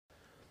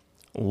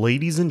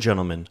Ladies and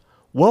gentlemen,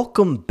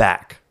 welcome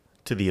back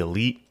to the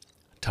Elite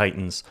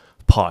Titans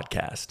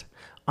podcast.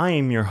 I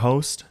am your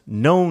host,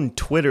 known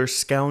Twitter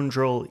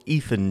scoundrel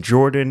Ethan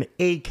Jordan,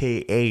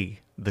 aka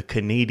the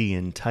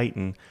Canadian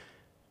Titan,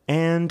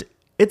 and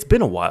it's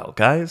been a while,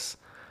 guys.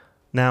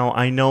 Now,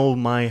 I know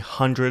my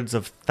hundreds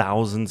of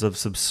thousands of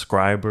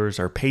subscribers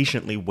are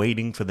patiently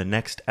waiting for the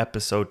next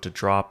episode to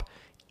drop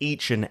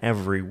each and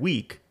every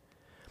week,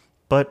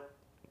 but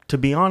to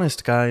be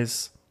honest,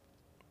 guys,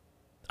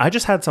 I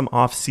just had some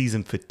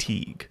off-season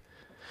fatigue.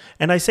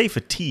 And I say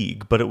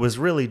fatigue, but it was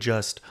really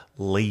just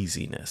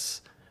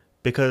laziness.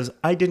 Because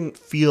I didn't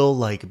feel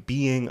like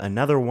being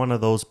another one of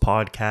those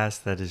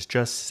podcasts that is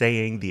just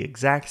saying the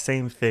exact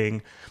same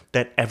thing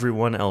that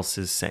everyone else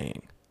is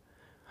saying.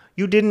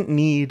 You didn't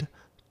need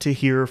to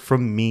hear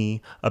from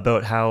me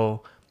about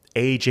how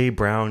AJ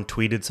Brown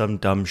tweeted some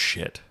dumb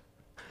shit.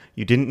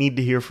 You didn't need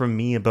to hear from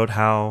me about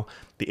how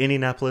the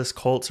Indianapolis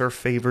Colts are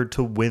favored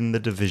to win the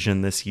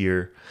division this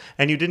year.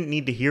 And you didn't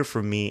need to hear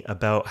from me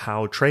about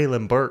how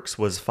Treylon Burks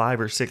was 5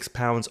 or 6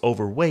 pounds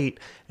overweight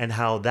and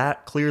how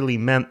that clearly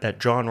meant that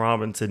John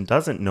Robinson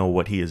doesn't know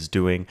what he is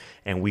doing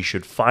and we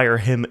should fire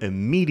him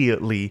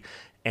immediately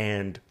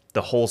and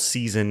the whole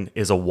season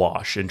is a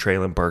wash and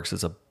Treylon Burks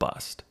is a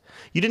bust.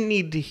 You didn't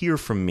need to hear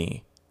from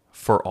me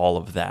for all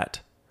of that.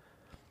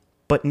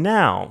 But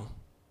now,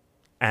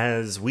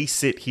 as we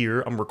sit here,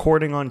 I'm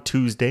recording on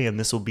Tuesday and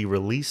this will be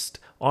released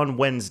on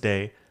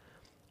Wednesday,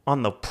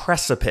 on the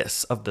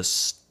precipice of the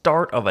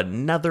start of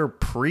another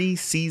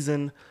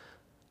preseason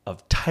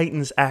of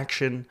Titans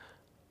action.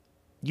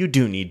 You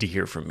do need to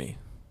hear from me.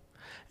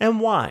 And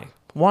why?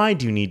 Why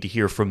do you need to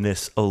hear from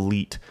this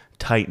elite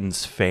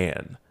Titans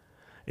fan?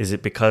 Is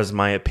it because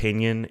my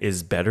opinion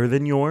is better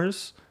than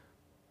yours?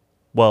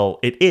 Well,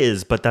 it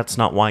is, but that's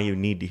not why you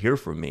need to hear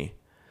from me.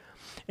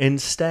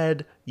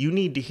 Instead, you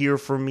need to hear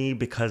from me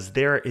because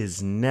there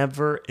is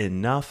never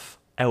enough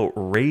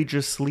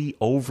outrageously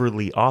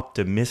overly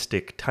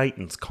optimistic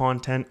Titans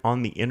content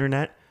on the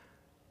internet.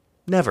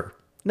 Never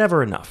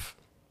enough.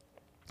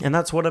 And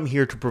that's what I'm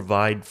here to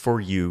provide for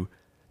you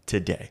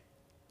today.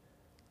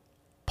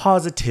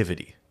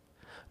 Positivity.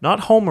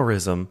 Not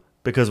homerism,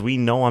 because we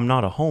know I'm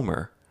not a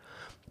homer,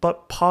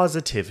 but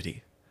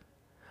positivity.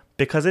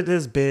 Because it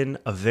has been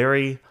a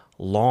very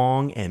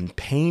long and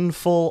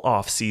painful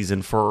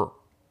offseason for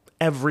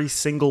every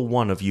single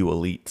one of you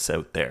elites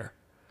out there.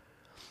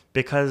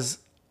 Because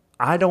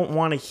I don't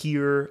want to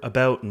hear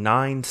about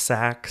 9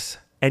 sacks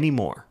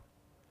anymore.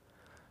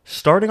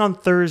 Starting on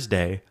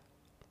Thursday,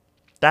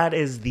 that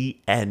is the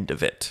end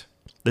of it.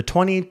 The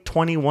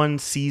 2021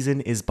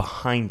 season is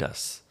behind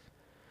us.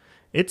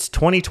 It's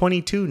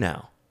 2022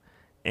 now.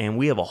 And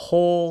we have a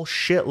whole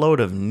shitload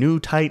of new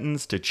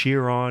Titans to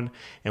cheer on.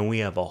 And we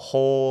have a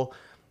whole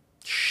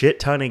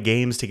shit ton of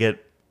games to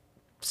get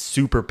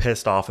super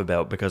pissed off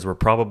about because we're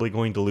probably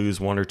going to lose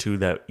 1 or 2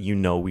 that you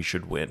know we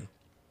should win.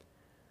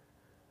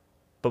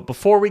 But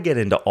before we get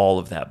into all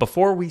of that,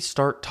 before we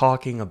start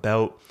talking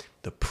about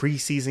the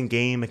preseason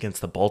game against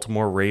the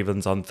Baltimore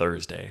Ravens on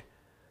Thursday,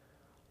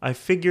 I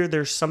figure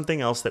there's something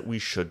else that we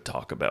should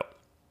talk about.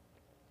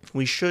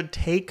 We should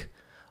take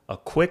a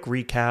quick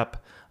recap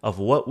of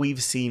what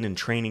we've seen in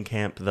training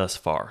camp thus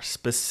far.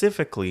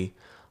 Specifically,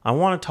 I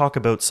want to talk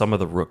about some of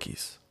the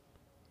rookies.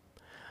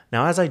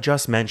 Now, as I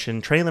just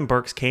mentioned, Treylon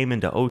Burks came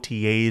into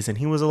OTAs and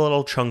he was a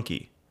little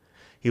chunky.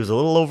 He was a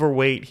little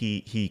overweight.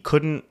 He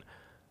couldn't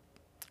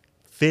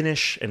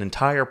finish an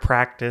entire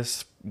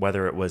practice,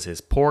 whether it was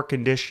his poor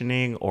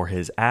conditioning or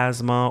his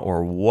asthma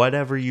or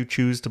whatever you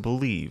choose to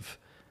believe.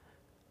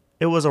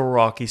 It was a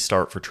rocky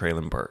start for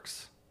Treylon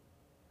Burks.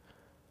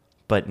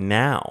 But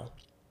now,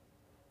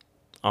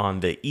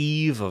 on the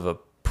eve of a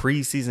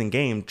preseason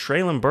game,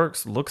 Treylon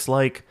Burks looks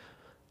like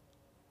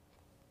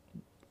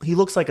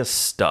a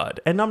stud.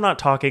 And I'm not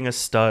talking a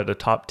stud, a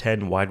top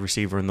 10 wide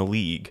receiver in the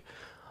league.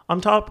 I'm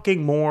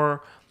talking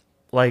more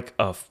like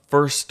a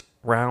first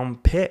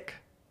round pick.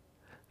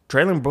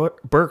 Treylon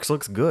Burks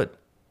looks good.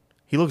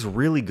 He looks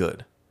really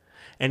good.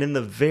 And in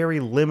the very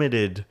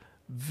limited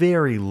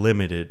videos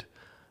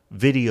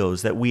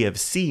that we have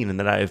seen and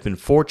that I have been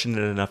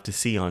fortunate enough to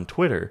see on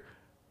Twitter,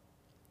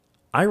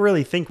 I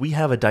really think we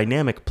have a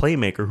dynamic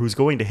playmaker who's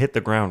going to hit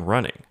the ground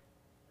running.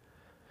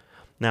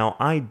 Now,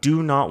 I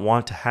do not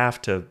want to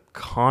have to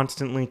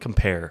constantly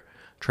compare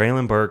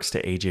Treylon Burks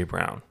to AJ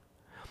Brown.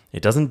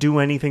 It doesn't do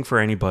anything for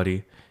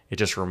anybody. It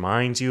just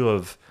reminds you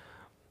of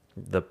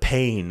the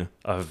pain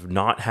of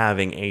not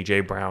having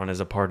AJ Brown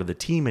as a part of the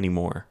team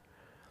anymore.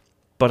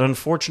 But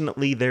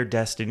unfortunately, their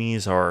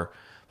destinies are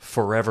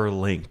forever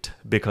linked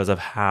because of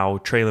how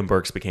Treylon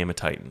Burks became a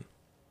Titan.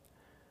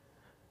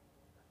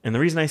 And the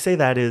reason I say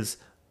that is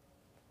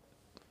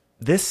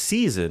this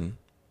season,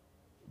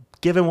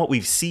 given what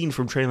we've seen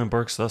from Treylon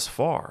Burks thus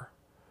far,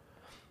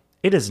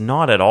 it is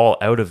not at all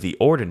out of the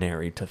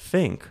ordinary to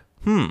think,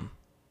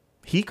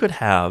 he could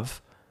have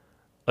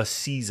a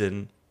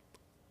season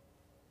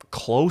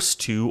close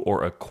to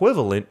or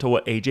equivalent to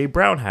what AJ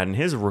Brown had in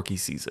his rookie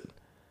season.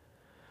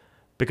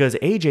 Because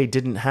AJ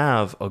didn't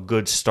have a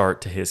good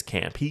start to his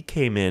camp. He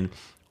came in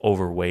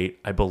overweight.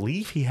 I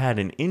believe he had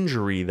an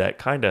injury that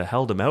kind of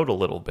held him out a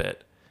little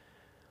bit.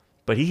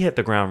 But he hit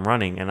the ground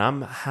running, and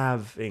I'm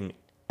having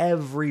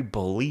every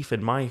belief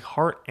in my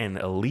heart and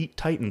Elite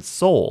Titan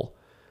soul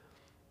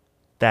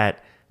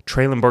that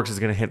Treylon Burks is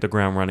going to hit the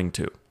ground running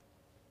too.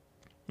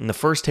 And the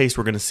first taste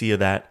we're going to see of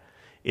that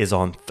is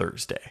on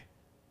Thursday.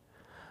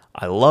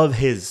 I love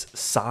his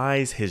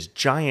size, his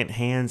giant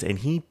hands, and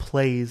he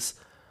plays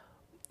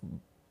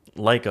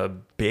like a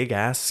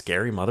big-ass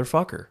scary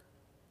motherfucker.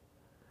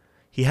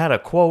 He had a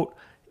quote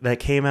that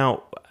came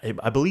out,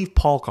 I believe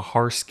Paul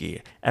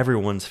Kaharski,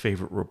 everyone's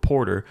favorite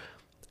reporter,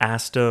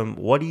 asked him,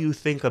 what do you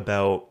think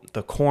about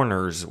the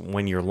corners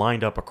when you're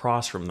lined up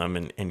across from them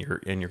and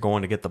you're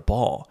going to get the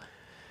ball?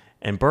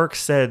 And Burke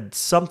said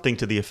something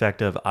to the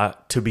effect of,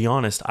 to be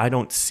honest, I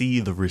don't see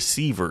the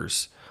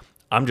receivers.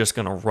 I'm just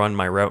going to run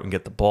my route and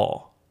get the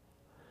ball.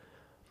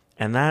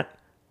 And that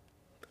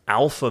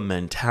alpha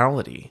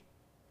mentality,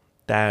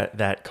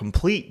 that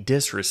complete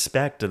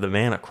disrespect to the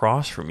man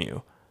across from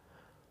you,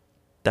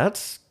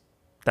 that's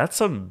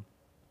some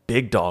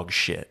big dog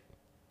shit.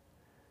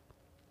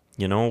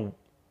 You know,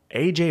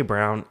 A.J.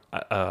 Brown,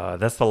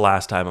 that's the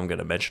last time I'm going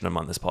to mention him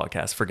on this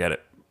podcast. Forget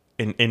it.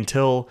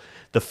 Until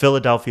the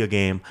Philadelphia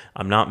game,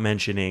 I'm not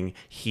mentioning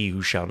he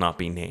who shall not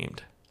be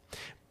named.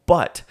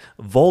 But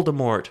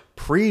Voldemort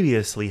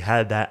previously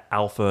had that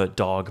alpha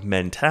dog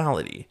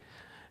mentality,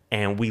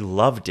 and we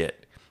loved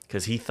it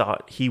because he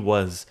thought he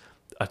was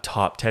a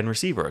top 10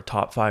 receiver, a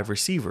top 5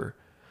 receiver.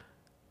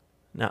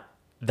 Now,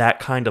 that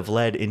kind of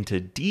led into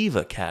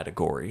diva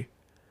category,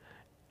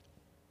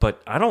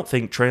 but I don't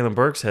think Treylon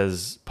Burks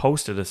has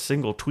posted a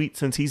single tweet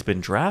since he's been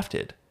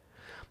drafted.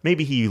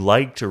 Maybe he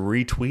liked or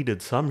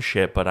retweeted some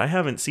shit, but I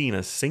haven't seen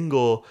a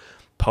single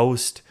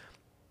post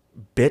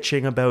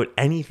bitching about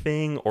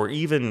anything or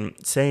even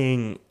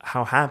saying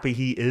how happy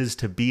he is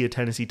to be a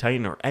Tennessee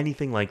Titan or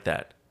anything like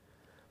that.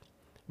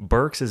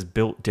 Burks is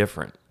built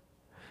different,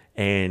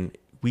 and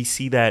we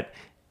see that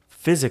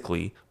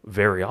physically,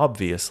 very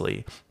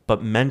obviously,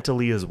 but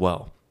mentally as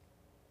well.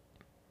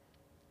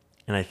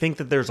 And I think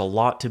that there's a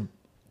lot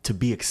to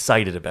be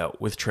excited about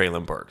with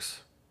Treylon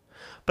Burks.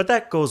 But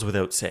that goes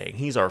without saying.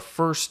 He's our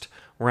first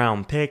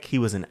round pick. He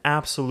was an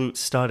absolute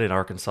stud in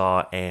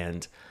Arkansas,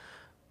 and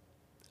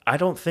I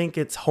don't think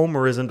it's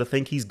homerism to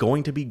think he's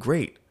going to be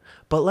great.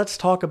 But let's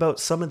talk about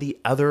some of the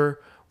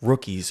other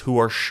rookies who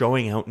are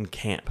showing out in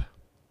camp.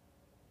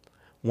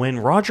 When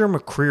Roger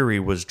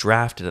McCreary was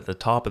drafted at the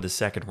top of the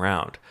second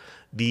round,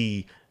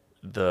 the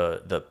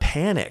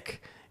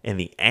panic and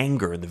the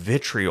anger and the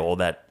vitriol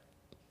that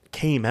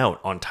came out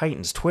on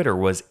Titans Twitter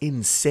was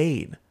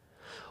insane.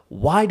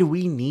 Why do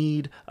we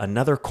need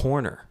another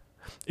corner?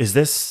 Is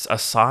this a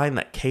sign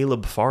that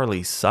Caleb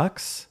Farley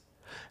sucks?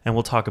 And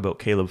we'll talk about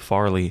Caleb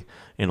Farley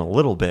in a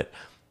little bit.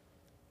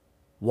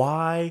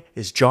 Why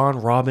is John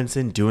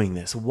Robinson doing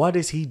this? What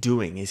is he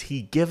doing? Is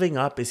he giving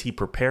up? Is he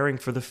preparing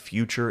for the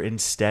future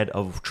instead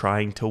of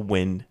trying to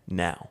win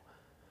now?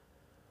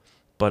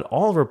 But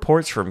all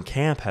reports from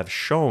camp have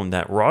shown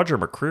that Roger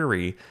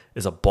McCreary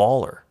is a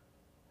baller.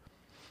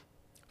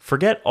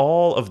 Forget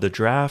all of the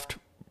draft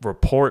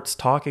reports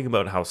talking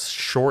about how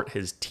short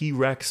his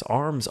T-Rex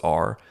arms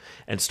are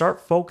and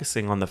start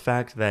focusing on the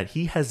fact that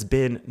he has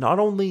been not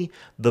only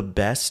the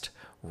best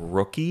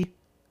rookie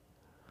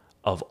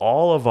of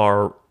all of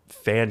our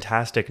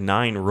fantastic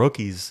 9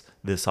 rookies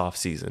this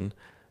offseason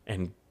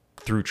and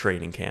through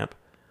training camp,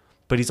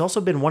 but he's also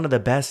been one of the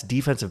best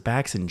defensive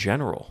backs in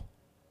general.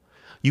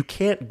 You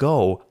can't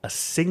go a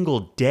single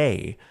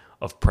day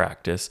of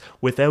practice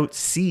without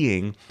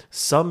seeing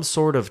some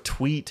sort of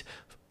tweet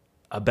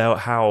about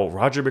how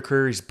Roger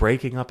McCreary's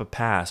breaking up a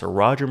pass or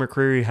Roger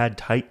McCreary had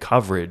tight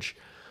coverage.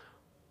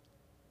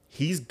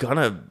 He's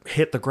gonna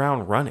hit the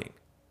ground running.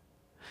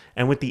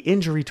 And with the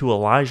injury to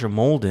Elijah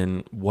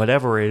Molden,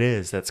 whatever it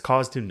is that's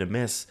caused him to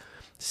miss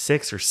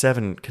 6 or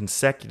 7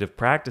 consecutive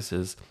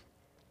practices,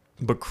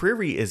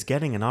 McCreary is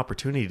getting an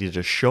opportunity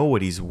to show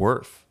what he's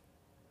worth.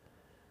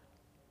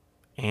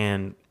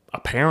 And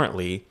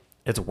apparently,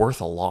 it's worth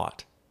a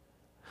lot.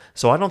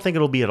 So I don't think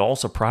it'll be at all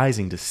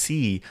surprising to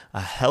see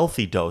a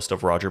healthy dose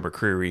of Roger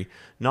McCreary,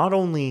 not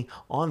only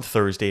on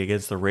Thursday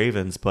against the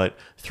Ravens, but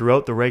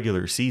throughout the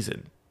regular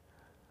season.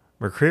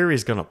 McCreary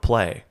is going to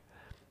play,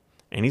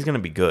 and he's going to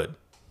be good.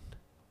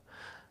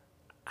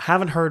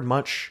 Haven't heard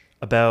much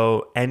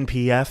about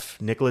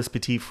NPF, Nicholas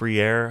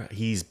Petit-Frere.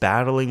 He's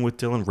battling with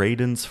Dylan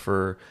Radins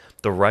for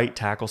the right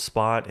tackle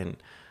spot, and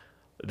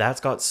that's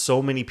got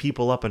so many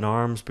people up in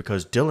arms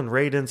because Dylan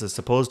Radins is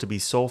supposed to be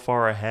so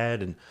far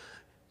ahead, and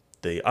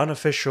the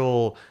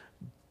unofficial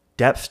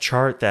depth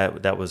chart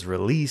that was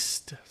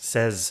released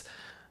says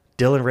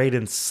Dylan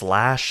Radins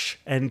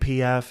 /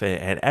 NPF,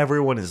 and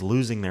everyone is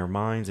losing their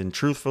minds. And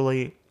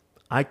truthfully,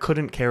 I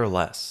couldn't care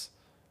less.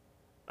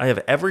 I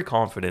have every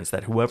confidence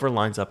that whoever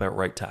lines up at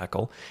right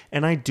tackle,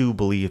 and I do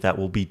believe that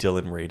will be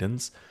Dylan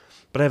Radins,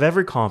 but I have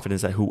every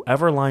confidence that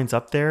whoever lines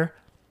up there,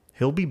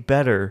 he'll be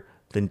better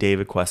than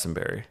David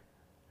Quessenberry.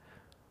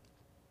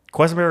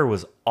 Quessenberry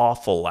was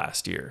awful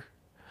last year.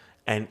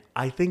 And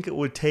I think it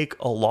would take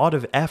a lot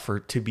of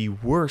effort to be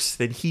worse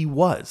than he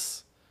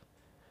was.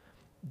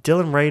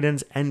 Dylan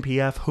Radins,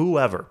 NPF,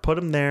 whoever, put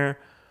him there.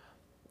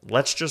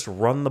 Let's just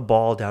run the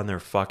ball down their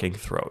fucking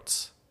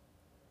throats.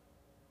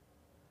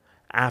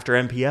 After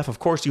NPF, of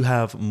course, you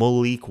have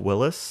Malik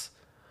Willis.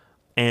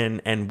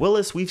 And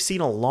Willis, we've seen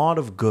a lot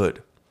of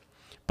good.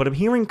 But I'm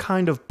hearing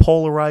kind of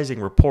polarizing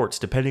reports,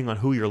 depending on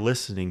who you're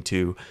listening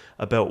to,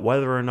 about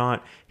whether or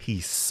not he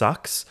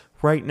sucks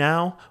right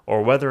now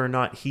or whether or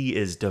not he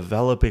is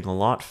developing a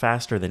lot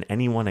faster than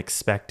anyone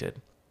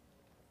expected.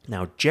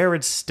 Now,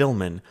 Jared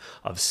Stillman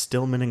of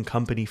Stillman and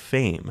Company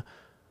fame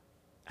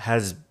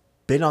has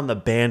been on the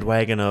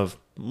bandwagon of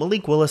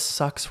Malik Willis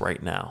sucks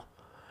right now.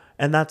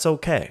 And that's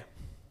okay.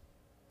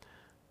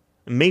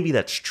 Maybe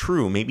that's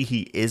true. Maybe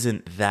he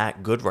isn't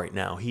that good right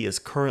now. He is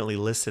currently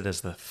listed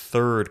as the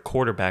third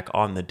quarterback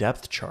on the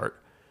depth chart.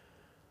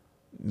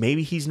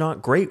 Maybe he's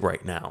not great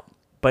right now.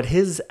 But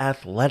his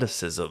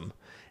athleticism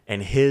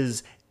and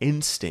his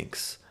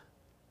instincts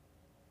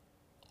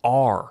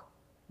are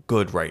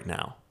good right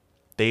now.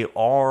 They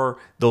are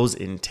those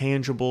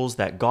intangibles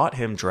that got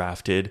him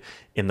drafted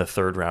in the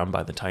third round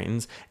by the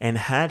Titans and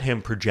had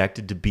him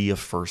projected to be a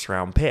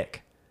first-round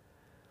pick.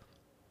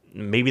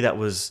 Maybe that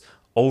was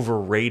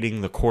overrating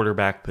the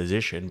quarterback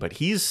position, but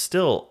he's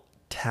still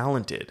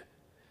talented.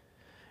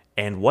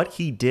 And what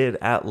he did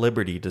at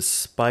Liberty,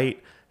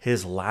 despite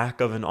his lack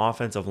of an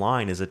offensive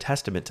line, is a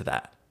testament to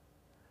that.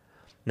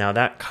 Now,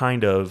 that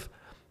kind of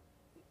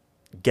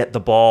get the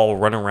ball,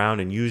 run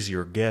around, and use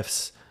your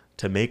gifts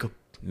to make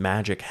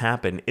magic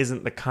happen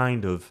isn't the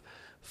kind of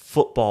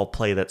football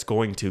play that's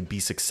going to be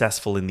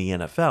successful in the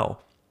NFL.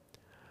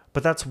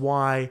 But that's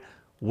why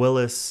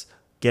Willis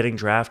getting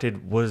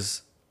drafted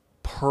was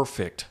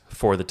perfect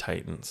for the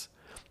Titans,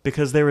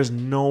 because there is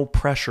no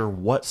pressure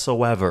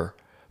whatsoever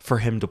for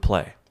him to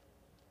play.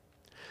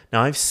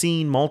 Now, I've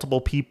seen multiple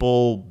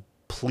people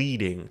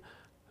pleading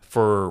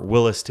for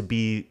Willis to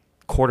be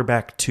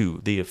quarterback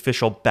 2, the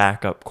official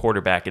backup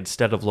quarterback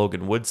instead of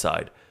Logan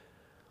Woodside,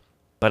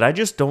 but I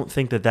just don't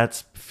think that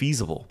that's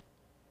feasible.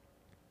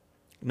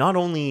 Not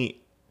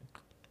only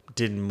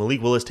did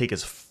Malik Willis take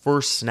his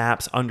first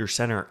snaps under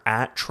center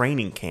at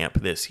training camp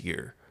this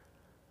year,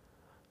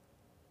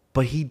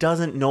 but he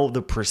doesn't know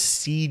the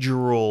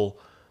procedural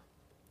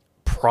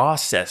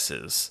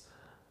processes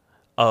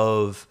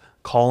of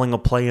calling a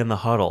play in the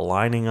huddle,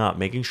 lining up,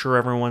 making sure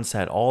everyone's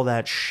set, all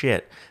that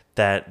shit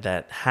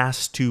that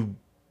has to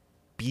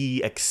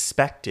be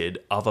expected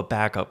of a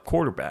backup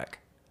quarterback.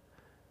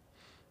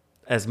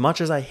 As much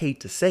as I hate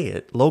to say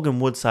it, Logan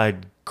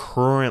Woodside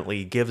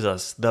currently gives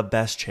us the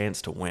best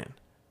chance to win.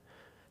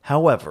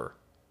 However,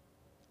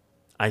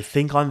 I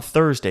think on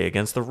Thursday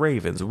against the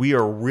Ravens, we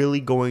are really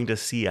going to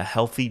see a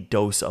healthy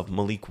dose of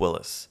Malik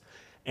Willis.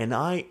 And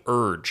I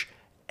urge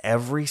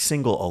every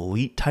single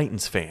elite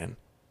Titans fan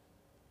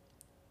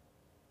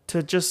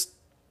to just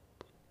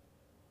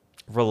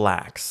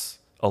relax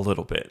a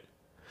little bit.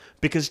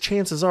 Because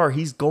chances are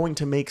he's going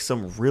to make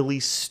some really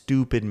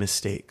stupid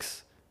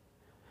mistakes.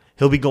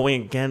 He'll be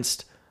going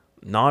against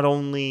not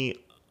only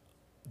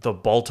the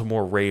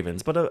Baltimore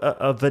Ravens, but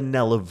a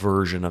vanilla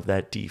version of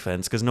that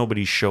defense, because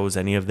nobody shows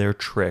any of their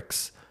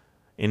tricks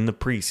in the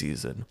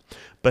preseason.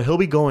 But he'll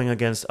be going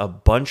against a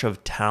bunch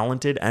of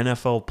talented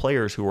NFL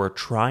players who are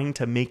trying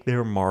to make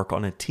their mark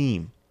on a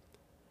team.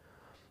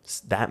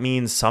 That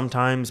means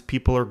sometimes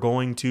people are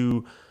going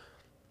to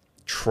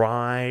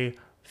try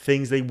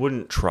things they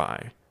wouldn't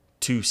try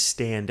to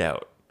stand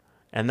out.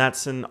 And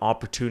that's an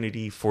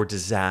opportunity for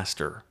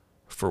disaster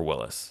for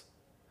Willis.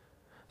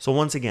 So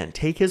once again,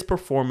 take his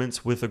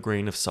performance with a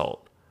grain of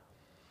salt.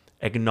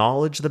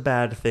 Acknowledge the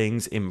bad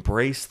things,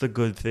 embrace the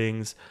good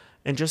things,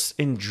 and just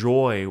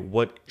enjoy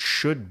what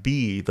should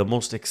be the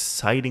most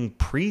exciting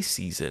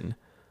preseason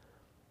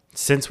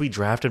since we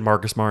drafted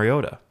Marcus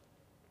Mariota.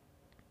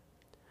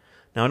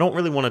 Now, I don't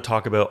really want to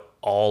talk about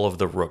all of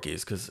the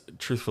rookies because,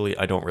 truthfully,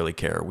 I don't really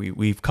care.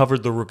 We've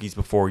covered the rookies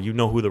before. You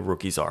know who the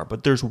rookies are.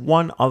 But there's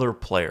one other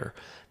player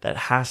that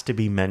has to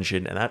be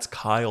mentioned, and that's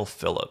Kyle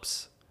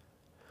Phillips.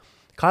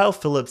 Kyle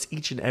Phillips,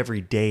 each and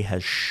every day,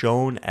 has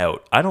shown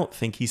out. I don't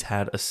think he's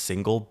had a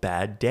single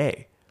bad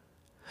day.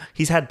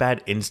 He's had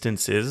bad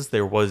instances.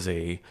 There was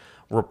a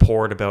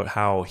report about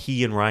how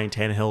he and Ryan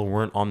Tannehill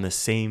weren't on the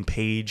same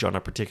page on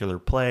a particular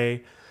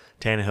play.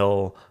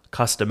 Tannehill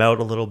cussed him out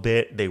a little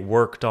bit. They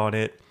worked on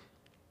it.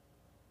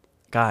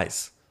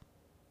 Guys,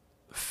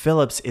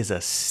 Phillips is a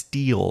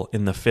steal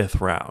in the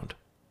 5th round.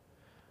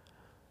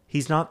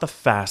 He's not the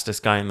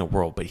fastest guy in the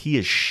world, but he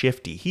is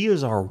shifty. He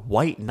is our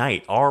white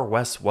knight, our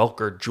Wes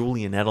Welker,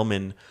 Julian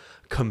Edelman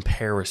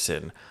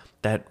comparison.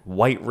 That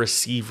white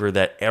receiver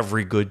that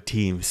every good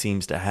team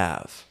seems to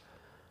have.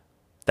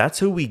 That's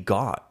who we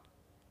got.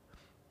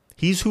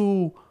 He's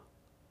who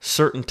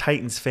certain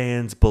Titans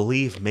fans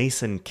believe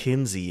Mason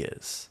Kinsey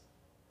is.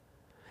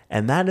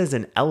 And that is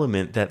an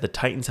element that the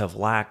Titans have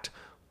lacked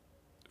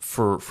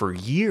for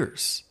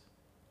years.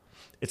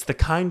 It's the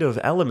kind of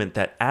element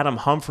that Adam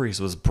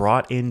Humphries was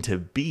brought in to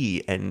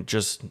be and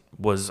just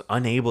was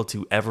unable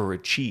to ever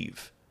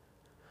achieve.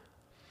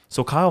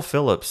 So Kyle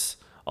Phillips,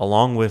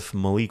 along with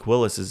Malik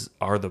Willis,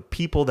 are the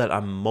people that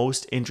I'm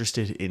most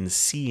interested in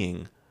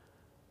seeing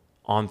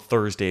on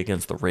Thursday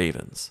against the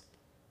Ravens.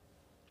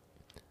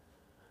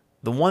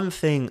 The one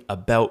thing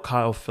about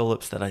Kyle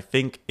Phillips that I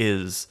think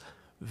is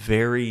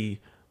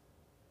very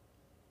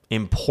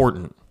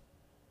important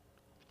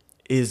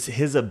is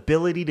his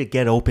ability to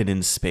get open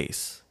in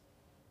space,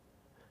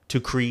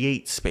 to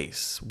create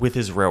space with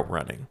his route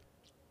running.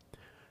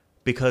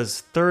 Because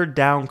third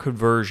down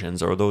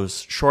conversions, or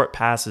those short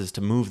passes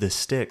to move the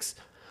sticks,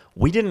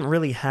 we didn't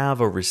really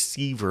have a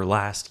receiver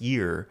last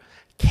year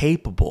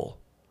capable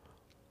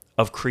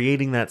of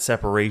creating that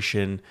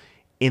separation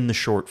in the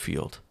short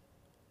field.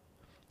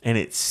 And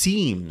it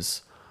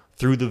seems,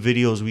 through the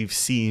videos we've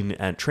seen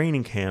at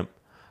training camp,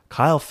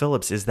 Kyle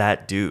Phillips is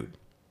that dude.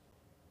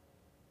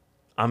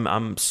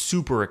 I'm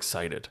super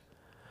excited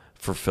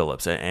for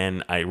Phillips,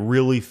 and I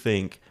really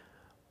think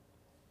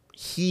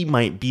he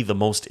might be the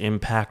most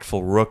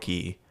impactful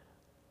rookie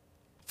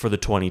for the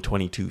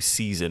 2022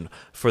 season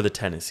for the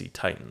Tennessee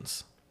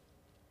Titans.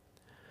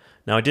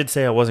 Now, I did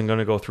say I wasn't going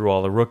to go through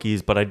all the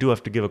rookies, but I do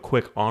have to give a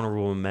quick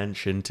honorable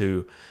mention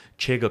to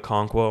Chig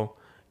Okonkwo.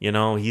 You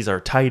know, he's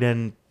our tight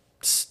end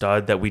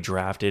stud that we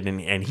drafted,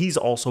 and he's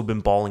also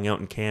been balling out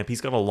in camp.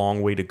 He's got a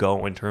long way to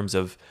go in terms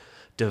of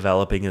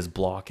developing his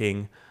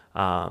blocking,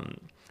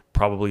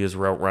 probably his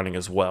route running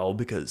as well,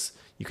 because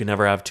you can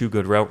never have too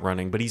good route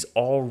running, but he's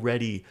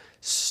already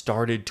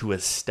started to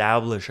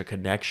establish a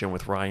connection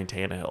with Ryan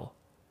Tannehill.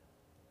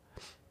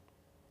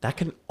 That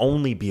can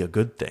only be a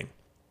good thing.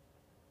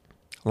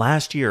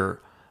 Last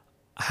year,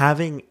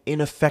 having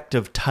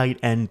ineffective tight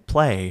end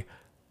play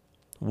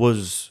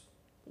was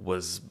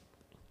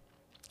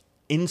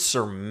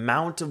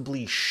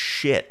insurmountably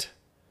shit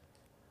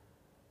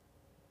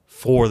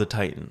for the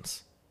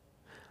Titans.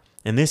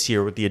 And this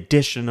year, with the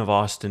addition of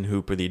Austin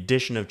Hooper, the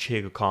addition of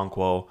Chig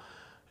Okonkwo,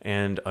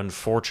 and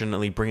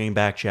unfortunately bringing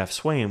back Jeff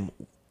Swaim,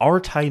 our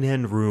tight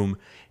end room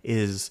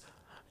is,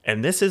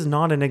 and this is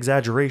not an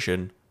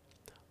exaggeration,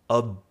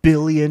 1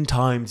 billion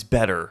times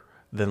better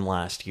than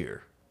last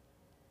year.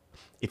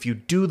 If you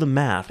do the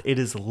math, it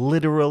is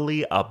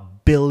literally 1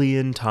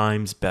 billion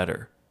times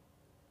better.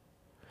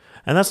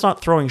 And that's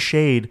not throwing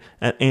shade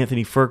at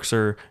Anthony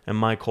Ferkser and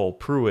Michael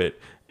Pruitt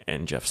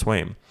and Jeff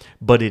Swaim,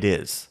 but it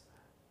is.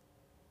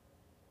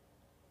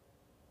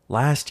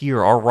 Last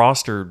year, our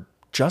roster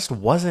just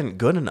wasn't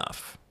good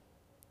enough.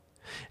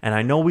 And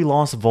I know we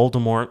lost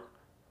Voldemort,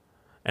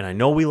 and I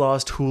know we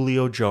lost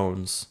Julio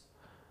Jones,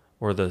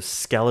 or the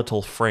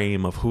skeletal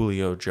frame of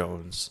Julio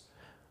Jones.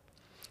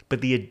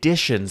 But the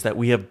additions that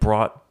we have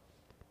brought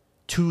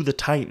to the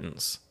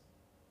Titans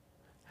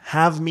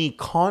have me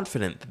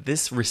confident that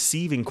this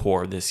receiving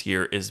core this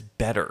year is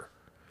better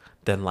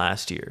than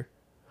last year.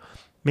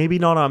 Maybe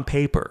not on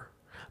paper,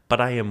 but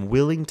I am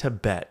willing to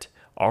bet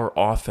our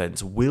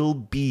offense will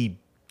be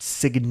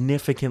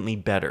significantly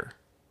better.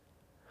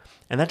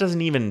 And that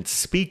doesn't even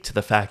speak to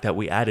the fact that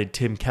we added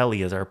Tim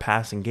Kelly as our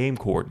passing game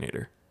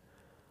coordinator.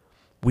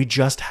 We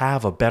just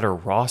have a better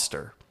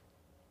roster.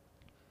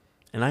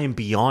 And I am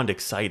beyond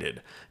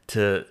excited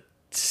to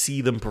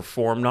see them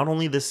perform, not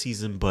only this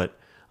season, but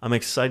I'm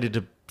excited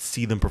to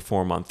see them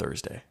perform on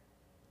Thursday.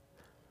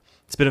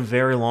 It's been a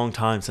very long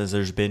time since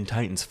there's been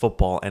Titans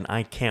football, and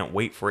I can't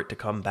wait for it to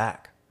come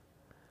back.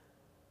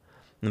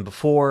 And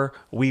before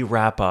we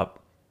wrap up,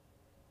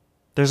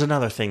 there's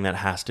another thing that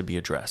has to be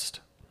addressed.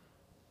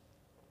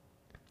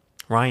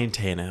 Ryan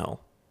Tannehill.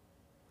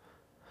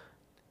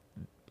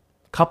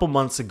 A couple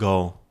months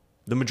ago,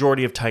 the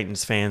majority of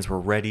Titans fans were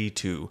ready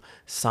to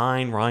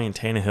sign Ryan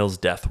Tannehill's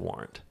death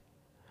warrant.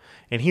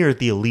 And here at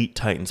the Elite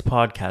Titans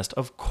podcast,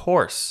 of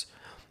course,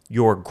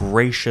 your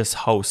gracious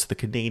host, the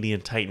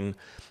Canadian Titan,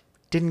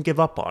 didn't give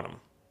up on him.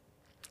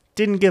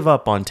 Didn't give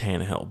up on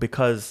Tannehill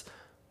because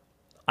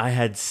I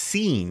had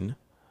seen,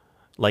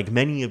 like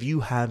many of you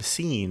have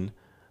seen,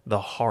 the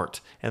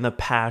heart and the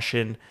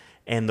passion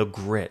and the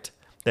grit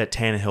that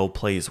Tannehill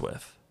plays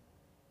with.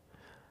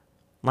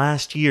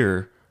 Last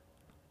year,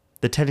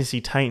 the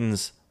Tennessee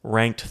Titans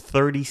ranked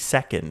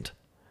 32nd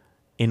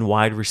in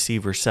wide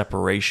receiver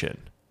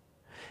separation.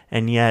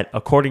 And yet,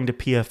 according to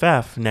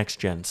PFF Next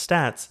Gen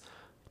Stats,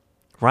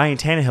 Ryan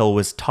Tannehill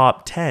was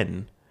top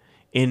 10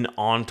 in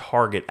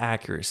on-target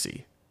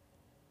accuracy.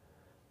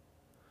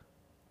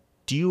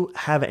 Do you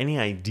have any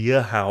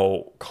idea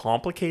how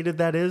complicated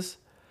that is?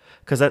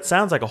 Because that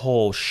sounds like a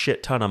whole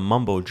shit ton of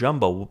mumbo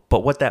jumbo,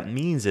 but what that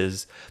means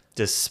is,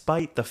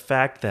 despite the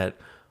fact that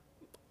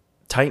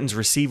Titans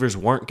receivers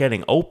weren't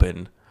getting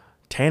open,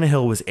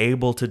 Tannehill was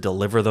able to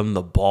deliver them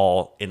the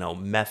ball in a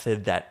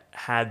method that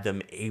had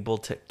them able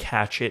to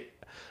catch it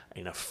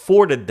and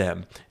afforded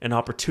them an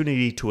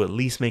opportunity to at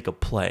least make a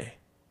play.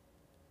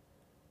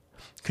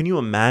 Can you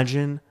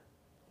imagine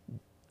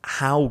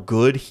how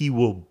good he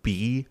will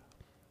be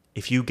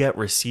if you get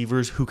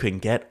receivers who can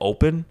get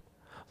open?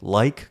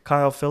 Like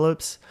Kyle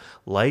Phillips,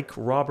 like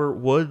Robert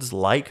Woods,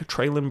 like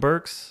Treylon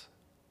Burks.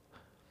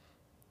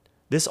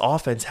 This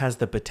offense has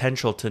the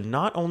potential to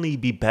not only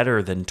be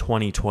better than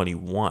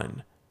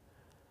 2021,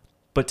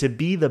 but to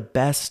be the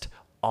best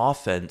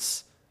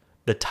offense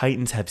the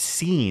Titans have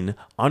seen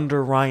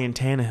under Ryan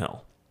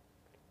Tannehill.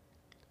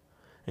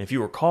 And if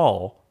you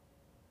recall,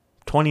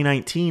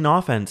 2019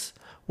 offense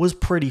was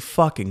pretty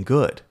fucking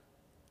good.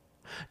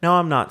 Now,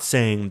 I'm not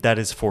saying that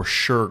is for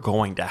sure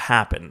going to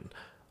happen.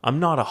 I'm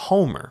not a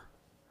homer.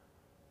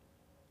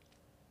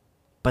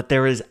 But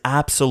there is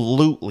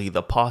absolutely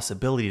the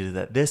possibility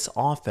that this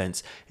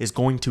offense is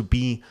going to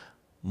be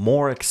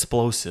more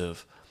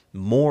explosive,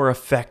 more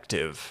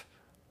effective,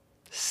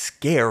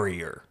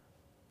 scarier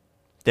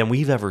than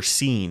we've ever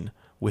seen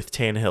with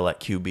Tannehill at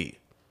QB.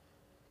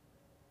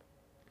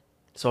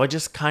 So I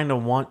just kind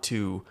of want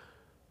to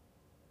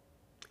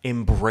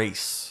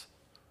embrace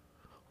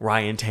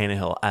Ryan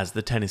Tannehill as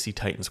the Tennessee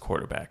Titans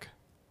quarterback.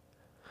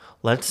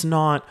 Let's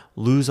not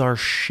lose our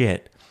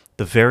shit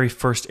the very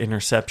first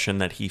interception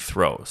that he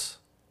throws.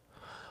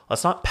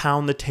 Let's not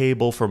pound the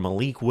table for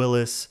Malik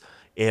Willis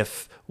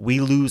if we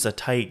lose a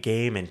tight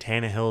game and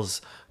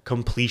Tannehill's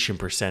completion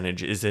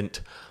percentage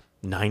isn't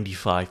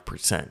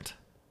 95%.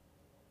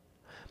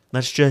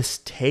 Let's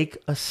just take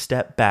a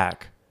step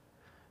back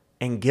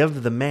and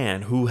give the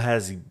man who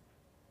has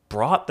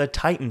brought the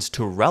Titans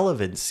to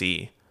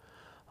relevancy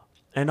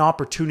an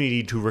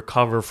opportunity to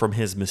recover from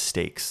his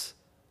mistakes.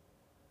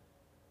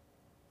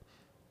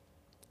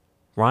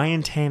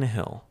 Ryan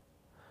Tannehill.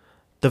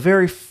 The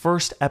very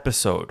first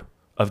episode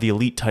of the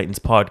Elite Titans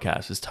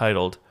podcast is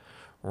titled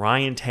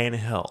Ryan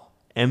Tannehill,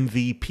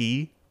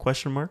 MVP?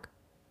 And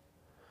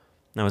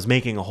I was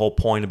making a whole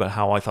point about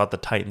how I thought the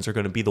Titans are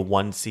going to be the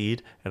 1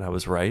 seed, and I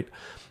was right,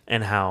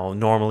 and how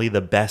normally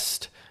the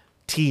best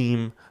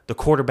team, the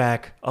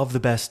quarterback of the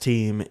best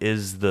team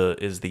is the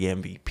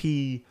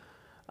MVP.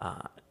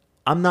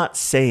 I'm not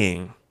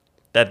saying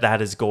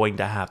that is going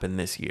to happen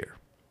this year.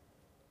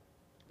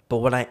 But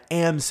what I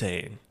am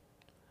saying,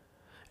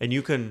 and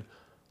you can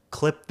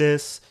clip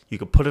this, you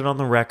can put it on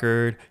the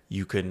record,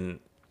 you can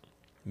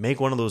make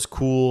one of those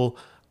cool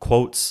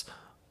quotes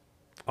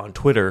on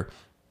Twitter.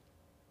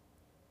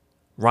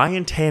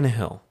 Ryan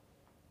Tannehill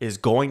is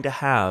going to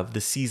have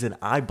the season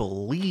I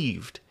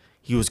believed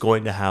he was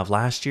going to have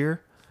last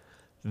year,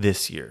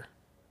 this year.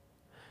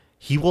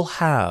 He will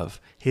have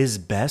his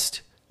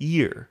best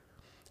year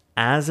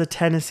as a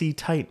Tennessee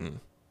Titan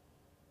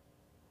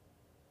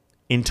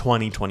in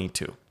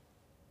 2022.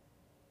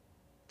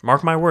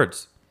 Mark my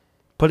words.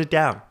 Put it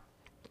down.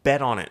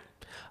 Bet on it.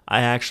 I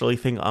actually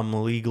think I'm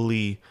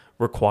legally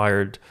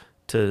required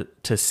to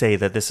say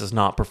that this is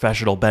not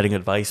professional betting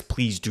advice.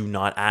 Please do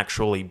not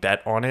actually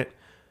bet on it,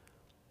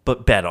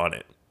 but bet on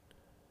it.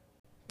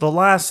 The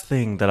last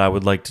thing that I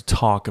would like to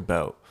talk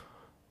about,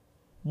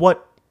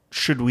 what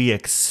should we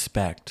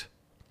expect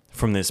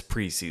from this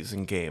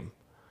preseason game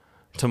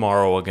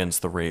tomorrow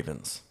against the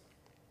Ravens?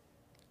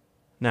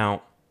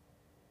 Now,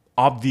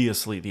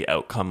 obviously the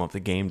outcome of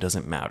the game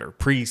doesn't matter.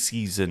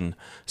 Preseason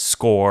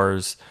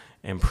scores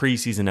and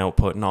preseason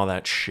output and all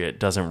that shit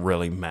doesn't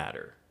really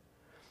matter.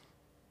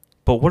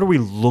 But what are we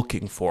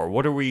looking for?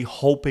 What are we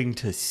hoping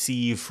to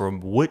see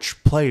from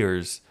which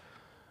players?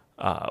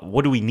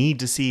 What do we need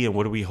to see and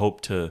what do we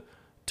hope to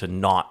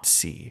not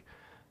see?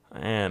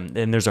 And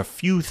there's a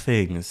few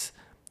things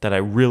that I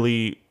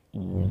really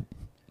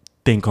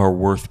think are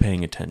worth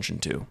paying attention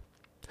to.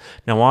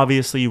 Now,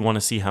 obviously, you want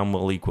to see how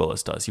Malik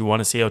Willis does. You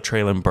want to see how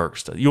Treylon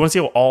Burks does. You want to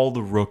see how all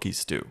the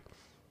rookies do.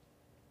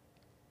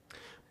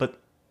 But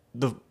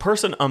the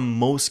person I'm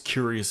most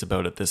curious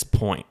about at this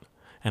point,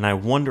 and I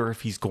wonder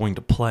if he's going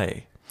to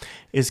play,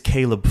 is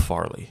Caleb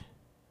Farley.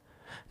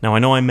 Now, I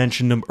know I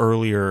mentioned him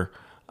earlier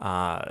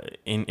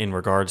in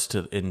regards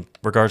to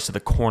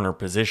the corner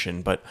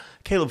position, but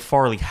Caleb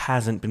Farley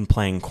hasn't been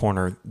playing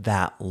corner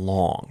that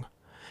long.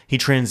 He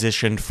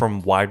transitioned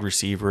from wide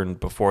receiver, and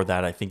before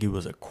that, I think he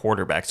was a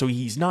quarterback. So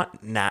he's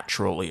not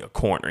naturally a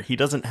corner. He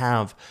doesn't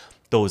have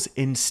those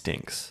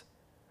instincts.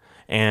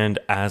 And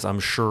as I'm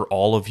sure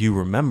all of you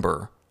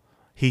remember,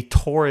 he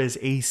tore his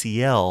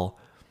ACL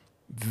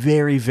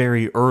very,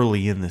 very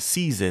early in the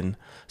season,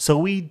 so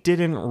we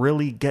didn't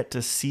really get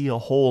to see a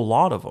whole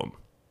lot of him.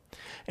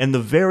 And the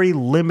very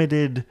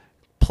limited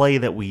play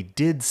that we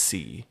did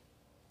see,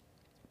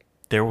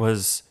 there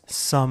was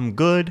some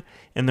good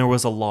and there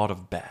was a lot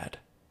of bad.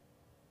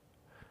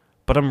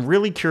 But I'm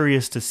really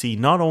curious to see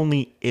not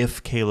only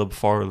if Caleb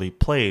Farley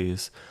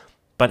plays,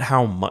 but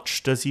how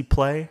much does he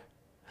play?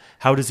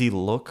 How does he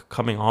look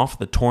coming off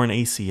the torn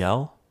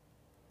ACL?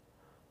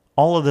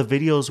 All of the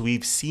videos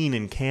we've seen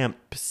in camp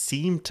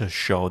seem to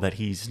show that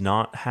he's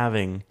not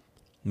having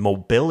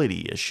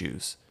mobility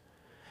issues.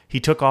 He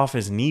took off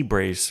his knee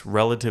brace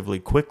relatively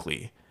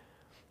quickly.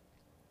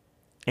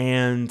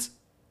 And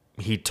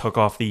he took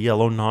off the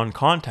yellow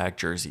non-contact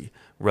jersey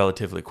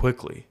relatively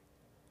quickly.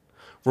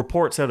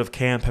 Reports out of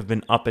camp have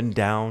been up and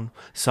down.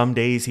 Some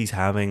days he's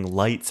having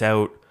lights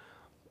out.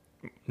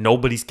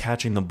 Nobody's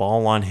catching the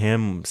ball on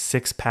him.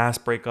 6 pass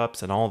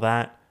breakups and all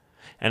that.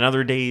 And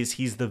other days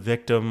he's the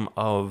victim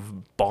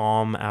of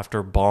bomb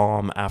after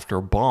bomb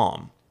after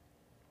bomb.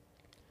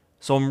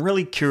 So I'm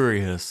really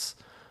curious,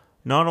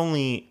 not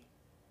only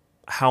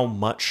how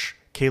much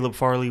Caleb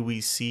Farley we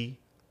see,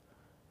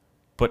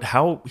 but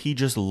how he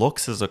just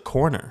looks as a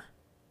corner.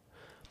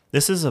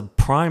 This is a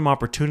prime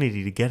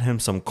opportunity to get him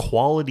some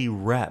quality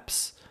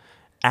reps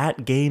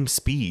at game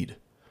speed.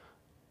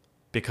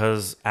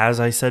 Because, as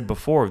I said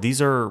before,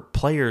 these are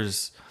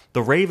players,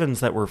 the Ravens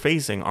that we're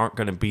facing aren't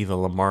going to be the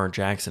Lamar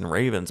Jackson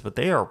Ravens, but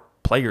they are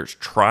players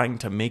trying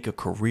to make a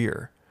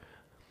career.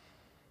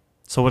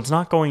 So it's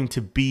going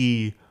to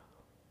be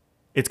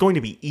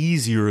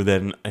easier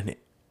than a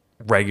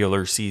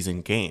regular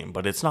season game,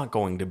 but it's not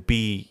going to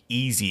be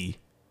easy.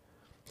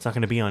 It's not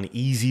going to be on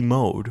easy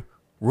mode,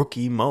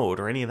 rookie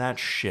mode, or any of that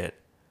shit.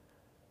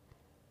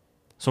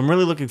 So I'm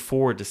really looking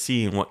forward to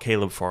seeing what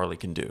Caleb Farley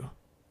can do.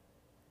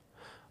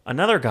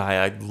 Another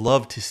guy I'd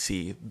love to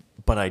see,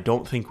 but I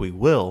don't think we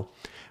will,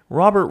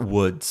 Robert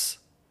Woods.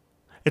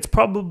 It's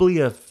probably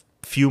a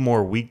few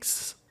more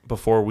weeks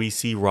before we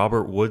see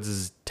Robert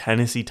Woods'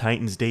 Tennessee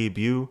Titans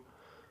debut,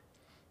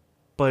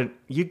 but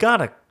you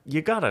gotta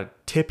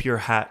tip your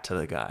hat to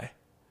the guy.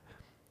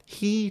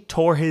 He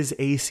tore his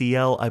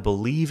ACL, I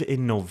believe,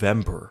 in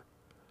November,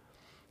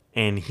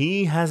 and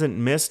he hasn't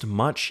missed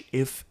much,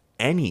 if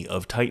any,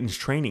 of Titans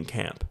training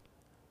camp.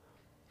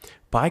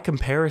 By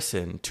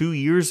comparison, 2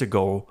 years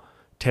ago,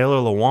 Taylor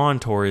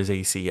Lewan tore his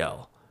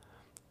ACL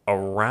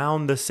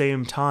around the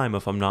same time,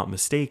 if I'm not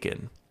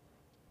mistaken.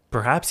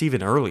 Perhaps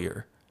even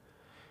earlier.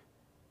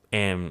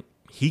 And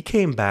he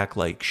came back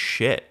like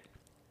shit.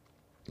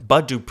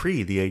 Bud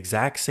Dupree, the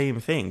exact same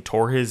thing,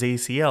 tore his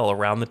ACL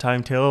around the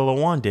time Taylor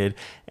Lewan did,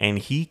 and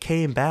he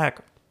came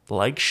back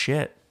like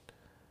shit.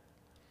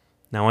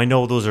 Now, I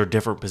know those are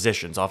different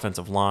positions,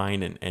 offensive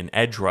line and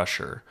edge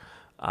rusher.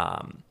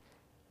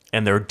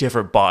 And they're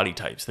different body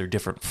types. They're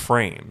different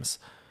frames.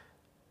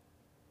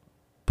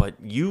 But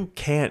you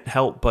can't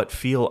help but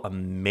feel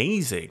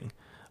amazing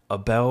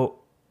about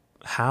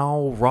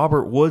how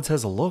Robert Woods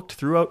has looked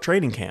throughout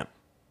training camp.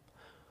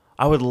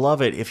 I would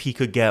love it if he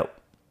could get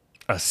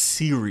a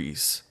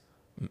series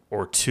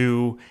or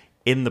two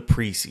in the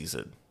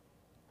preseason.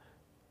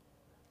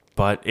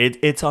 But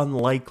it's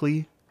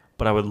unlikely,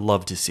 but I would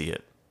love to see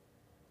it.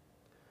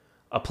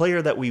 A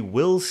player that we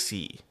will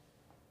see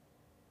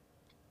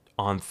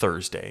on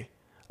Thursday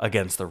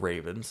against the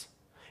Ravens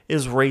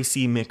is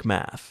Racey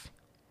McMath.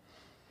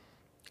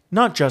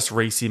 Not just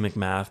Racey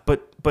McMath,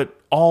 but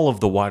all of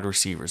the wide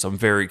receivers I'm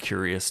very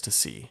curious to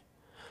see.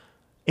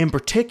 In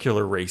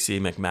particular, Racey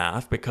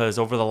McMath, because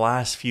over the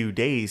last few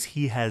days,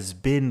 he has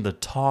been the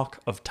talk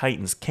of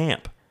Titans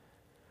camp.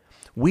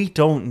 We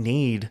don't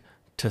need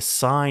to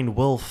sign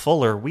Will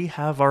Fuller. We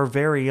have our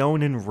very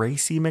own in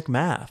Racey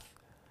McMath.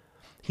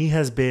 He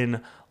has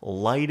been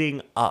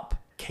lighting up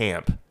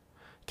camp,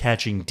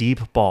 catching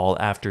deep ball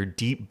after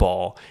deep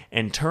ball,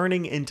 and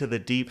turning into the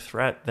deep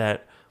threat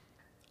that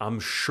I'm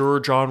sure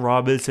John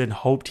Robinson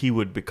hoped he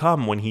would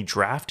become when he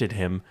drafted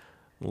him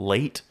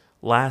late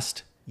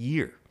last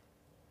year.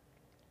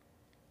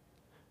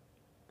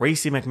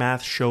 Racey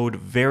McMath showed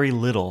very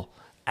little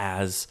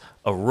as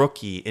a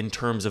rookie in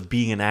terms of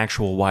being an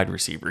actual wide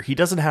receiver. He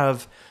doesn't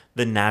have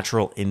the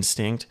natural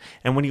instinct,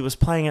 and when he was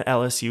playing at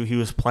LSU, he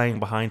was playing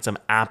behind some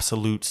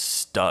absolute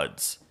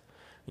studs.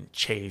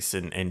 Chase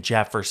and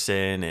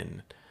Jefferson,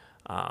 and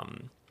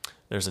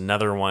there's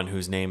another one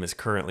whose name is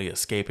currently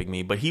escaping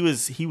me, but he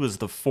was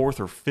the fourth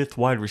or fifth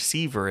wide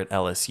receiver at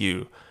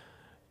LSU,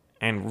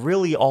 and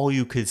really all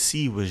you could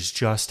see was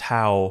just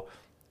how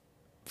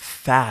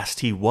fast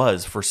he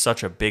was for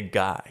such a big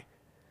guy.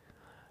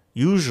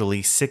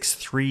 Usually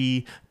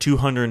 6'3",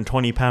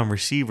 220-pound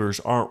receivers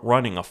aren't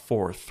running a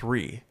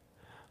 4.3,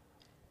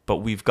 but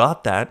we've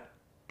got that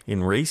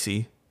in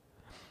Racey,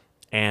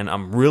 and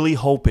I'm really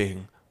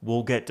hoping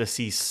we'll get to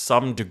see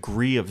some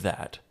degree of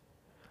that,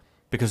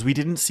 because we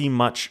didn't see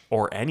much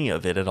or any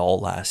of it at all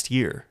last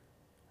year.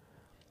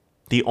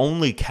 The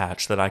only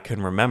catch that I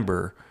can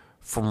remember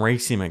from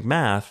Racey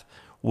McMath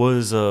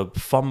was a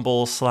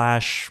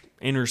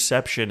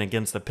fumble/interception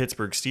against the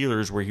Pittsburgh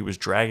Steelers where he was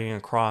dragging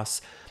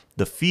across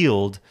the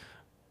field,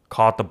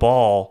 caught the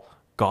ball,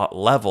 got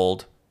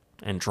leveled,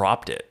 and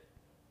dropped it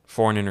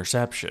for an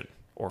interception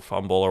or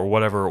fumble or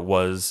whatever it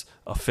was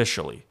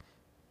officially.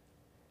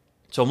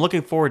 So I'm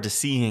looking forward to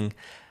seeing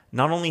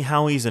not only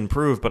how he's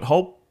improved, but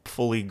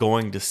hopefully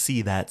going to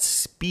see that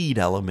speed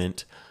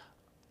element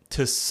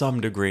to some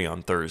degree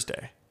on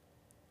Thursday.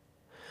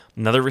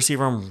 Another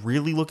receiver I'm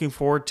really looking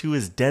forward to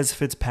is Dez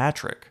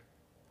Fitzpatrick.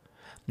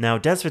 Now,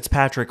 Dez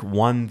Fitzpatrick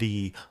won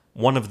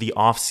one of the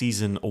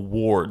off-season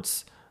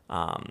awards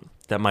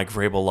that Mike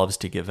Vrabel loves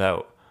to give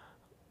out.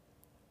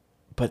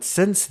 But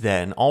since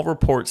then, all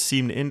reports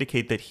seem to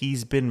indicate that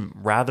he's been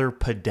rather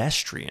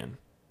pedestrian.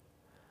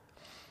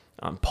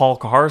 Paul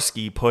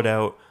Kaharski put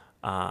out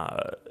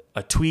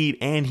a tweet,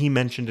 and he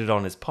mentioned it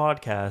on his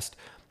podcast,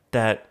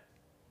 that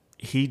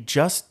he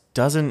just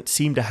doesn't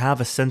seem to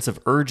have a sense of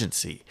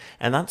urgency.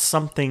 And that's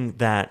something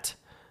that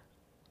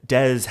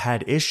Dez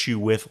had issue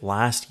with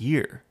last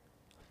year.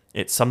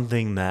 It's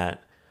something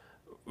that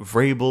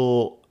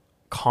Vrabel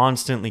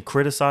constantly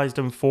criticized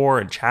him for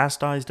and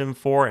chastised him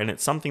for, and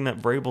it's something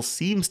that Vrabel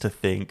seems to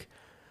think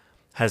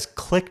has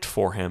clicked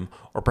for him,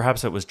 or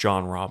perhaps it was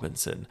John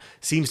Robinson,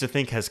 seems to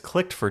think has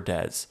clicked for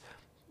Dez,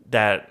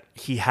 that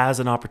he has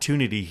an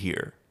opportunity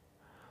here.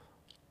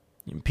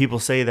 People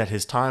say that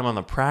his time on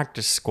the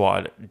practice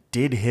squad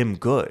did him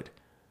good,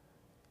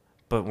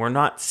 but we're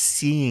not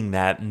seeing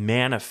that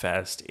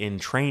manifest in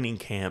training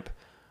camp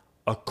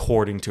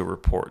according to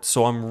reports.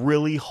 So I'm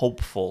really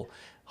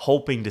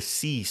hoping to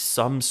see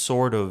some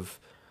sort of,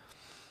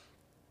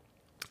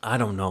 I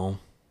don't know,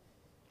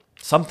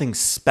 something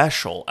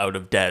special out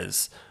of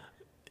Dez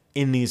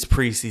in these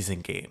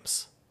preseason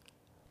games.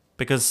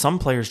 Because some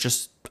players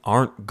just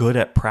aren't good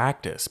at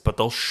practice, but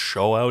they'll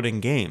show out in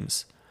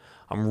games.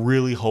 I'm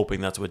really hoping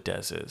that's what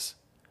Dez is.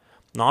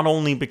 Not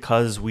only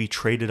because we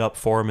traded up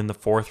for him in the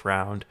 4th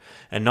round,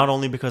 and not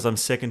only because I'm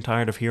sick and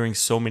tired of hearing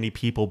so many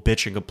people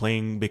bitch and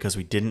complain because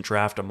we didn't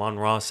draft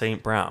Amon-Ra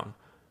St. Brown,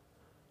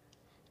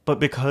 but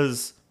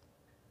because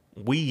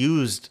we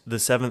used the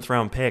 7th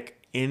round pick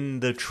in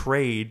the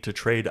trade to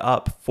trade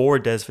up for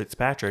Dez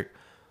Fitzpatrick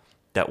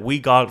that we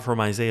got from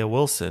Isaiah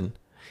Wilson,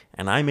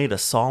 and I made a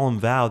solemn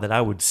vow that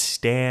I would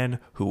stand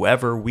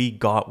whoever we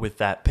got with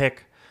that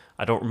pick.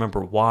 I don't remember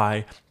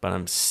why, but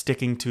I'm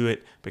sticking to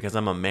it because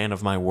I'm a man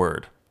of my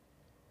word.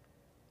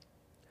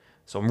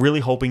 So I'm really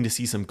hoping to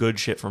see some good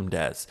shit from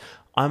Dez.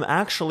 I'm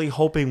actually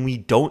hoping we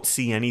don't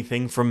see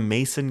anything from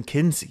Mason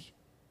Kinsey.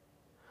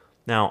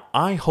 Now,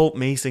 I hope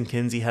Mason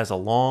Kinsey has a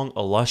long,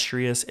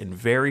 illustrious, and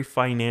very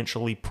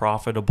financially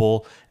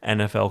profitable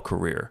NFL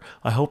career.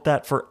 I hope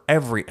that for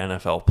every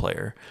NFL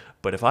player.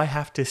 But if I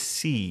have to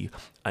see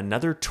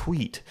another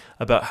tweet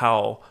about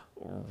how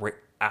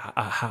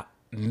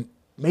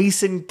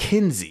Mason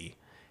Kinsey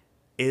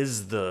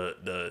is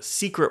the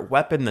secret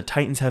weapon the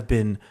Titans have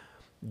been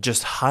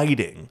just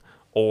hiding,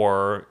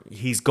 or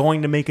he's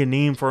going to make a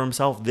name for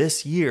himself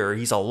this year,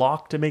 he's a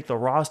lock to make the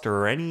roster,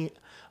 or any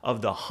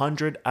of the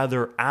 100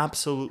 other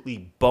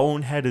absolutely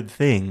boneheaded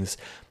things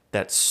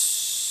that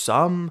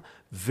some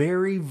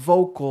very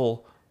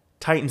vocal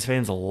Titans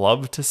fans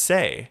love to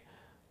say,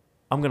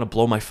 I'm going to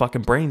blow my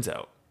fucking brains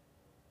out.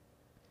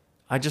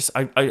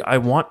 I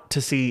want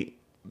to see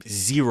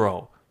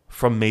zero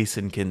from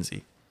Mason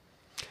Kinsey.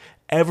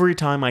 Every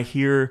time I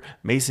hear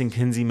Mason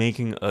Kinsey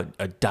making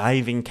a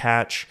diving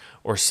catch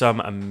or some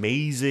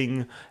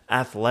amazing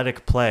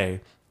athletic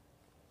play,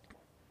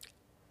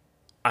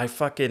 I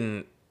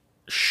fucking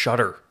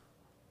shudder.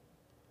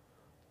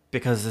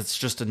 Because it's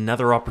just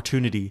another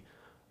opportunity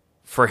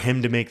for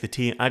him to make the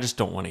team. I just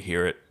don't want to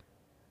hear it.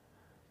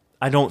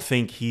 I don't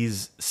think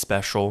he's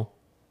special.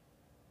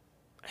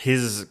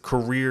 His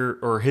career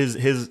or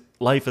his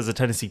life as a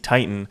Tennessee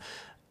Titan,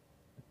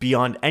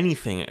 beyond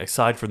anything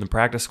aside from the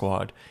practice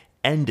squad,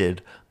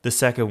 ended the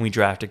second we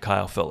drafted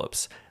Kyle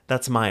Phillips.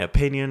 That's my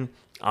opinion.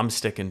 I'm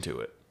sticking to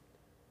it.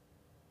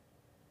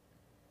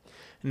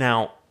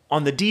 Now,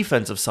 on the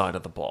defensive side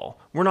of the ball,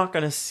 we're not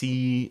going to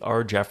see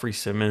our Jeffrey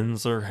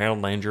Simmons or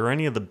Harold Landry or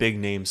any of the big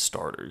name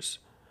starters.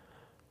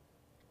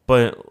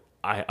 But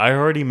I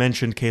already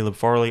mentioned Caleb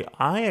Farley.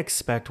 I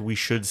expect we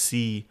should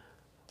see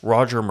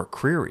Roger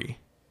McCreary,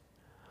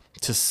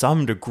 to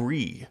some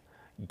degree,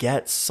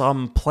 get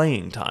some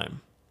playing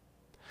time.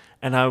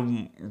 And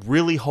I'm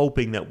really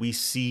hoping that we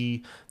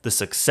see the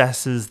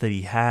successes that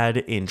he had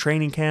in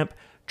training camp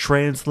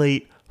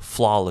translate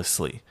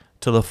flawlessly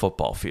to the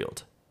football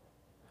field.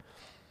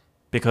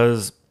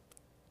 Because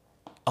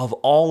of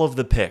all of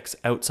the picks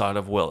outside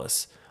of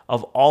Willis,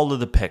 of all of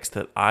the picks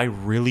that I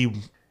really,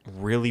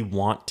 really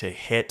want to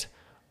hit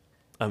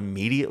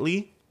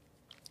immediately,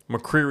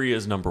 McCreary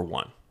is number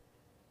one.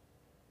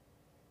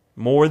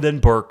 More than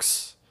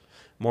Burks,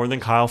 more than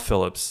Kyle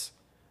Phillips,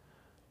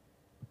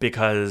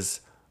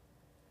 because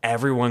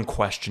everyone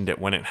questioned it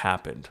when it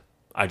happened.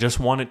 I just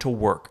want it to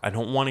work. I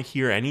don't want to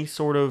hear any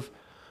sort of,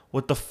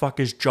 what the fuck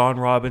is John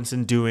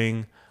Robinson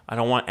doing? I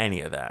don't want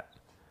any of that.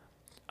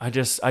 I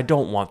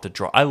don't want the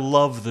drama. I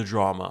love the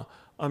drama.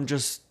 I'm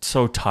just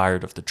so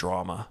tired of the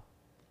drama.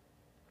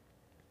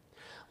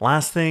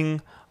 Last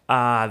thing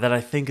that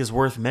I think is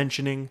worth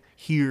mentioning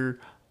here,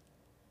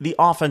 the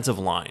offensive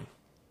line.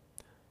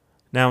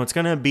 Now, it's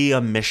going to be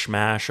a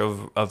mishmash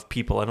of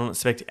people. I don't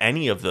expect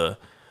any of the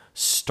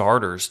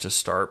starters to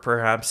start.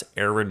 Perhaps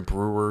Aaron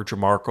Brewer,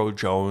 Jamarco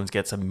Jones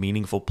get some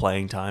meaningful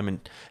playing time,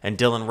 and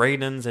Dylan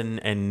Radins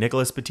and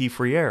Nicholas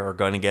Petit-Friere are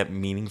going to get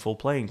meaningful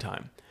playing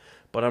time.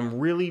 But I'm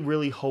really,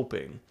 really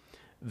hoping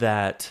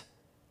that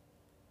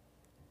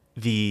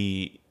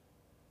the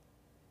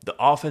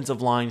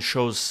offensive line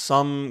shows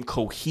some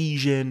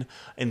cohesion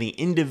and the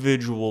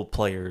individual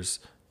players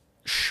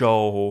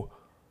show,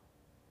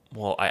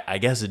 well, I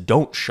guess it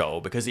don't show,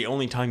 because the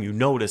only time you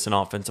notice an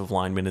offensive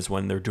lineman is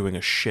when they're doing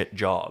a shit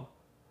job.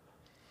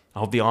 I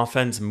hope the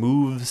offense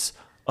moves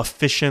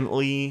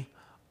efficiently,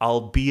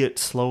 albeit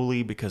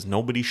slowly, because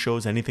nobody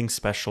shows anything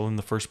special in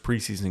the first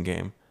preseason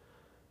game.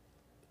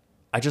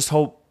 I just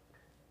hope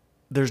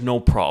there's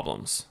no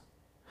problems,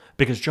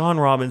 because John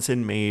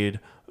Robinson made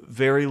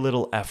very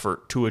little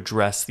effort to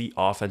address the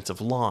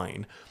offensive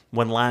line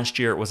when last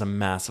year it was a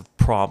massive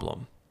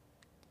problem.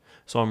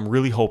 So I'm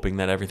really hoping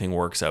that everything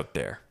works out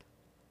there.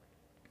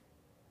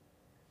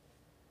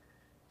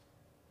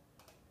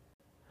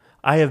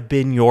 I have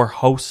been your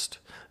host,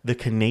 the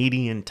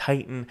Canadian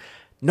Titan,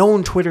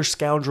 known Twitter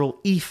scoundrel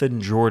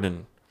Ethan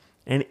Jordan.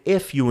 And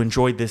if you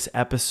enjoyed this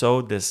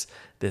episode, this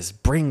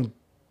bring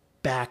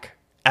back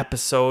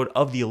episode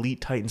of the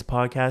Elite Titans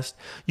podcast,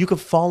 you can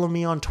follow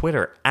me on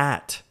Twitter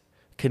at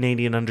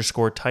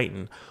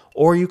Canadian_Titan,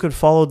 or you can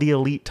follow the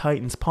Elite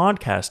Titans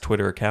podcast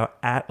Twitter account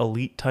at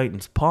Elite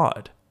Titans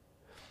Pod.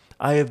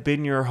 I have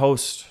been your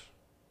host.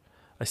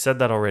 I said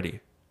that already.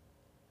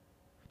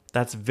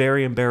 That's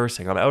very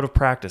embarrassing. I'm out of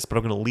practice, but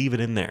I'm going to leave it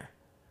in there.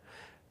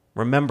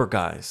 Remember,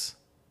 guys,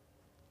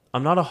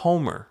 I'm not a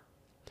homer.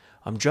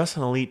 I'm just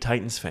an Elite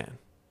Titans fan.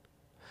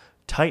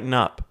 Tighten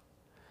up,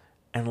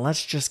 and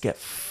let's just get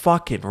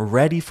fucking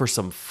ready for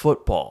some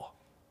football.